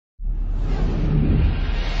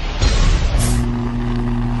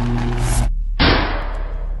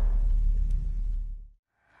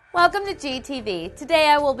Welcome to GTV.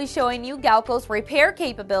 Today I will be showing you Galco's repair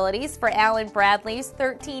capabilities for Allen Bradley's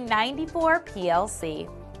 1394 PLC.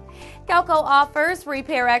 Galco offers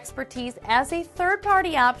repair expertise as a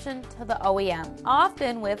third-party option to the OEM,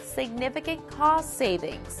 often with significant cost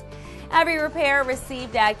savings. Every repair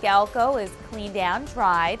received at Galco is cleaned and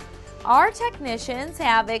dried. Our technicians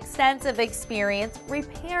have extensive experience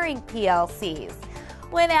repairing PLCs.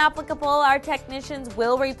 When applicable, our technicians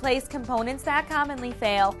will replace components that commonly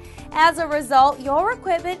fail. As a result, your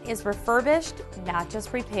equipment is refurbished, not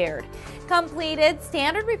just repaired. Completed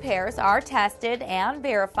standard repairs are tested and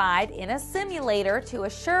verified in a simulator to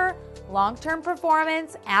assure long-term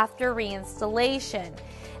performance after reinstallation.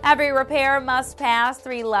 Every repair must pass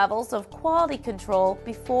 3 levels of quality control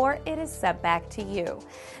before it is sent back to you.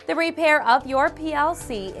 The repair of your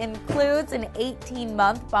PLC includes an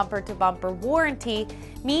 18-month bumper-to-bumper warranty,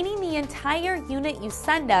 meaning the entire unit you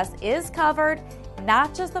send us is covered,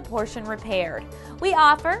 not just the portion repaired. We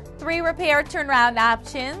offer 3 repair turnaround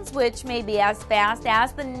options, which may be as fast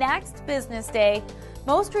as the next business day.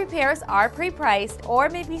 Most repairs are pre-priced or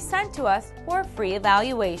may be sent to us for a free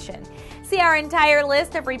evaluation. See our entire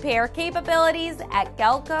list of repair capabilities at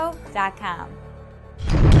galco.com.